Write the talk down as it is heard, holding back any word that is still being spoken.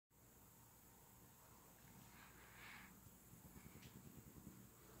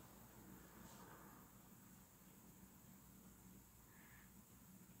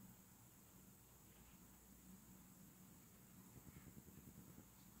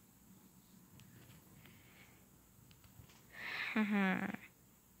I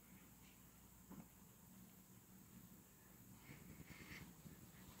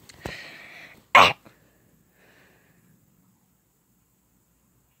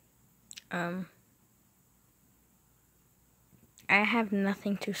have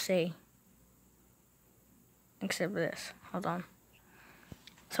nothing to say except this. Hold on.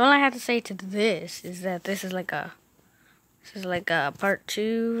 So all I have to say to this is that this is like a part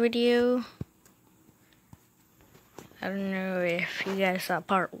 2 video. I don't know if you guys saw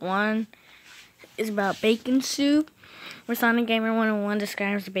part 1. It's about bacon soup, where Sonic Gamer 101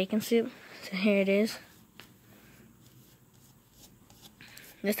 describes the bacon soup. So here it is.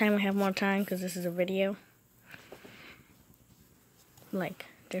 This time we have more time because this is a video. Like,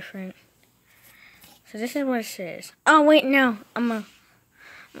 different. So this is what it says. Oh, wait, no. I'm gonna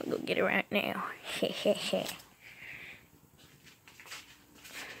go get it right now.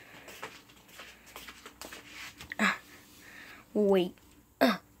 Wait.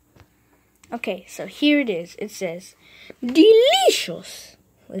 Okay, so here it is. It says, delicious.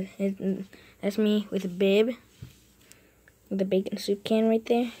 That's me with a bib. With the bacon soup can right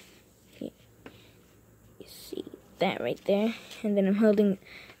there. You see that right there. And then I'm holding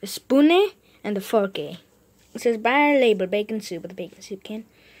the spoon and the fork. It says, buyer label bacon soup with a bacon soup can.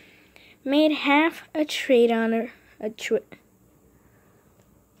 Made half a traditional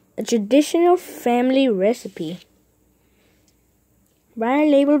family recipe. Buyer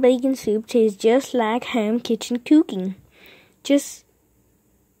label bacon soup tastes just like home kitchen cooking. Just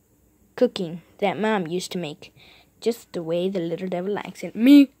cooking that Mom used to make. Just the way the little devil likes it.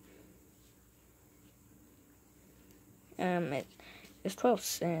 Me. It's 12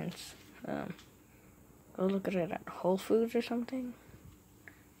 cents. Go look at it at Whole Foods or something.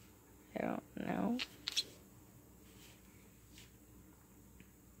 I don't know.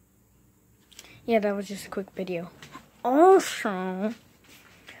 Yeah, that was just a quick video. Also,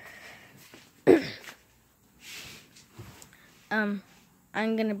 I'm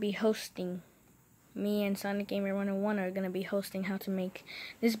gonna be hosting. Me and Sonic Gamer 101 are gonna be hosting how to make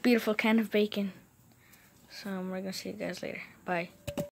this beautiful can of bacon. So we're gonna see you guys later. Bye.